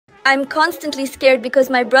I'm constantly scared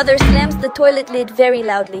because my brother slams the toilet lid very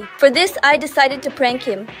loudly. For this, I decided to prank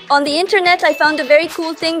him. On the internet, I found a very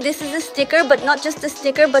cool thing. This is a sticker, but not just a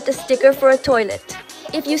sticker, but a sticker for a toilet.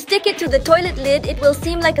 If you stick it to the toilet lid, it will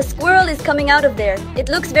seem like a squirrel is coming out of there. It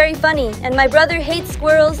looks very funny, and my brother hates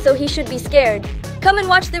squirrels, so he should be scared. Come and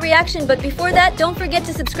watch the reaction, but before that, don't forget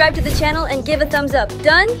to subscribe to the channel and give a thumbs up.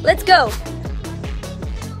 Done? Let's go!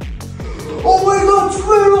 Oh my god,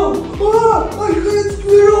 squirrel! Ah, I hate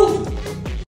squirrels!